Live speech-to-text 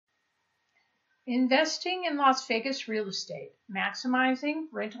Investing in Las Vegas real estate, maximizing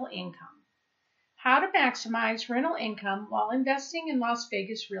rental income. How to maximize rental income while investing in Las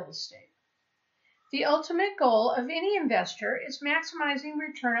Vegas real estate. The ultimate goal of any investor is maximizing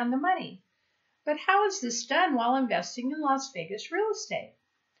return on the money. But how is this done while investing in Las Vegas real estate?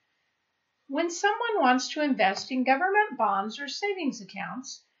 When someone wants to invest in government bonds or savings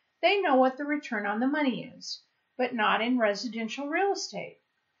accounts, they know what the return on the money is, but not in residential real estate.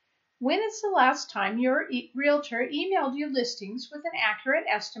 When is the last time your realtor emailed you listings with an accurate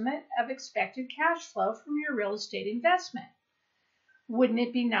estimate of expected cash flow from your real estate investment? Wouldn't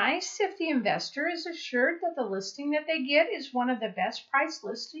it be nice if the investor is assured that the listing that they get is one of the best price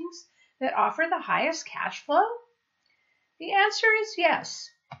listings that offer the highest cash flow? The answer is yes.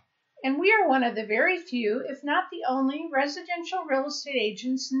 And we are one of the very few, if not the only, residential real estate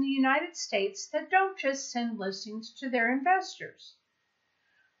agents in the United States that don't just send listings to their investors.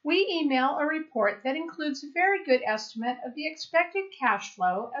 We email a report that includes a very good estimate of the expected cash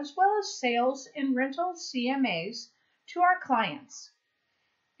flow as well as sales and rental CMAs to our clients.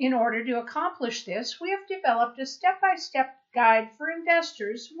 In order to accomplish this, we have developed a step-by-step guide for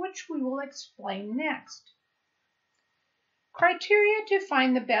investors, which we will explain next. Criteria to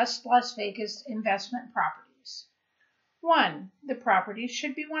find the best Las Vegas investment properties. 1. The property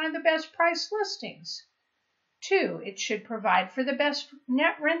should be one of the best price listings. 2. It should provide for the best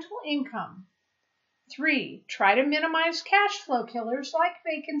net rental income. 3. Try to minimize cash flow killers like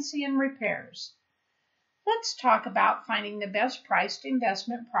vacancy and repairs. Let's talk about finding the best priced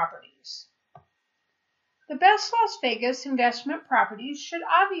investment properties. The best Las Vegas investment properties should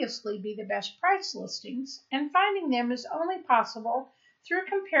obviously be the best price listings, and finding them is only possible through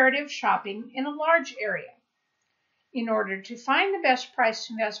comparative shopping in a large area. In order to find the best priced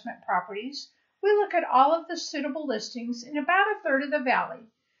investment properties, we look at all of the suitable listings in about a third of the valley,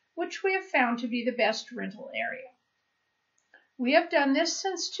 which we have found to be the best rental area. We have done this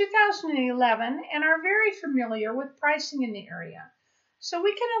since 2011 and are very familiar with pricing in the area, so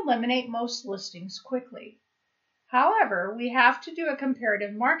we can eliminate most listings quickly. However, we have to do a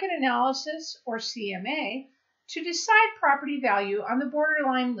comparative market analysis, or CMA, to decide property value on the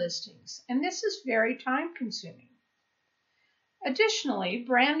borderline listings, and this is very time-consuming. Additionally,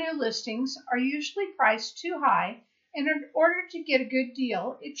 brand new listings are usually priced too high, and in order to get a good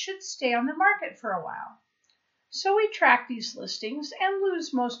deal, it should stay on the market for a while. So we track these listings and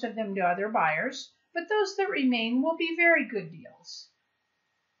lose most of them to other buyers, but those that remain will be very good deals.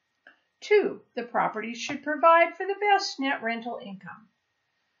 2. The property should provide for the best net rental income.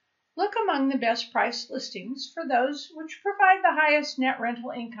 Look among the best price listings for those which provide the highest net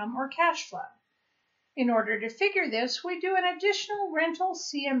rental income or cash flow. In order to figure this, we do an additional rental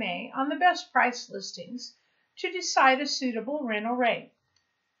CMA on the best price listings to decide a suitable rental rate.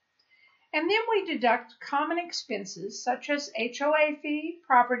 And then we deduct common expenses such as HOA fee,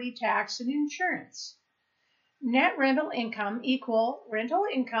 property tax, and insurance. Net rental income equal rental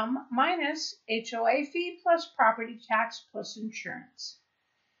income minus HOA fee plus property tax plus insurance.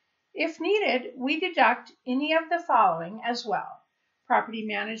 If needed, we deduct any of the following as well: property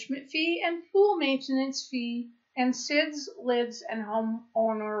management fee and pool maintenance fee, and SIDS, LIDS, and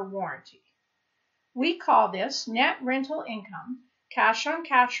homeowner warranty. We call this net rental income,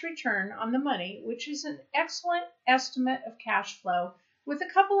 cash-on-cash return on the money, which is an excellent estimate of cash flow with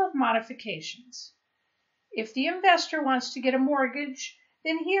a couple of modifications. If the investor wants to get a mortgage,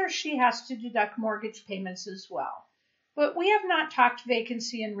 then he or she has to deduct mortgage payments as well. But we have not talked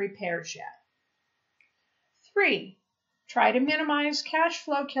vacancy and repairs yet. 3. Try to minimize cash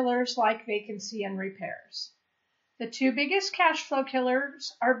flow killers like vacancy and repairs. The two biggest cash flow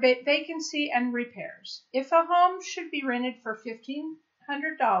killers are vacancy and repairs. If a home should be rented for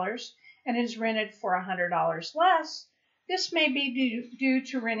 $1,500 and is rented for $100 less, this may be due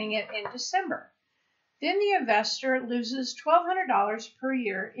to renting it in December. Then the investor loses $1,200 per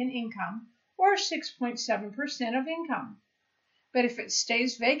year in income, or 6.7% of income. But if it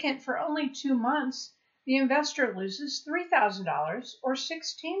stays vacant for only 2 months, the investor loses $3,000, or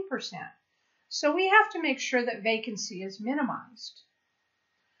 16%. So we have to make sure that vacancy is minimized.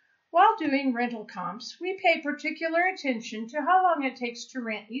 While doing rental comps, we pay particular attention to how long it takes to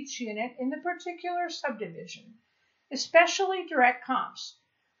rent each unit in the particular subdivision, especially direct comps,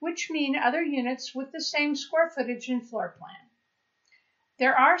 which mean other units with the same square footage and floor plan.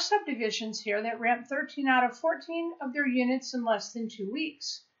 There are subdivisions here that rent 13 out of 14 of their units in less than 2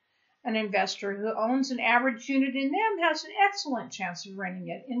 weeks. An investor who owns an average unit in them has an excellent chance of renting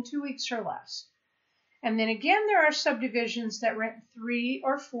it in 2 weeks or less. And then again, there are subdivisions that rent 3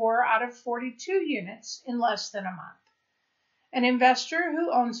 or 4 out of 42 units in less than a month. An investor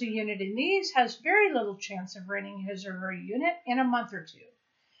who owns a unit in these has very little chance of renting his or her unit in a month or two,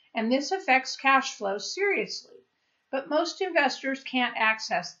 and this affects cash flow seriously. But most investors can't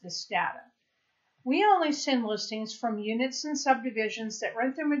access this data. We only send listings from units and subdivisions that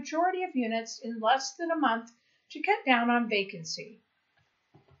rent the majority of units in less than a month to cut down on vacancy.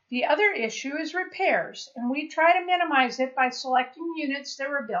 The other issue is repairs, and we try to minimize it by selecting units that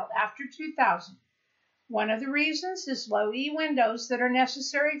were built after 2000. One of the reasons is low E windows that are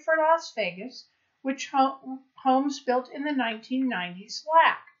necessary for Las Vegas, which homes built in the 1990s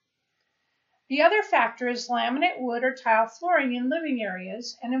lack. The other factor is laminate wood or tile flooring in living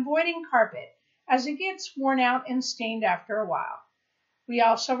areas and avoiding carpet, as it gets worn out and stained after a while. We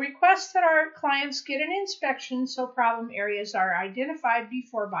also request that our clients get an inspection so problem areas are identified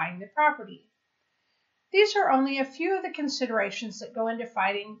before buying the property. These are only a few of the considerations that go into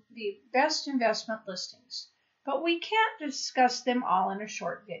finding the best investment listings, but we can't discuss them all in a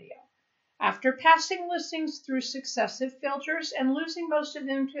short video. After passing listings through successive filters and losing most of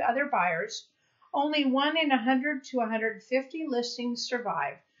them to other buyers, only 1 in 100 to 150 listings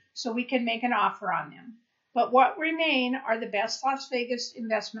survive, so we can make an offer on them. But what remain are the best Las Vegas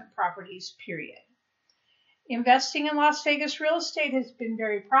investment properties, period. Investing in Las Vegas real estate has been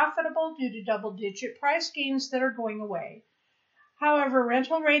very profitable due to double-digit price gains that are going away. However,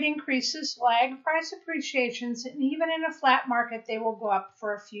 rental rate increases lag price appreciations, and even in a flat market, they will go up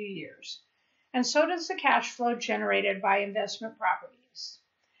for a few years. And so does the cash flow generated by investment properties.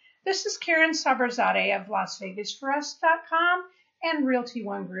 This is Karen Sabrzadeh of LasVegasForUs.com and Realty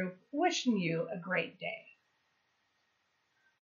One Group wishing you a great day.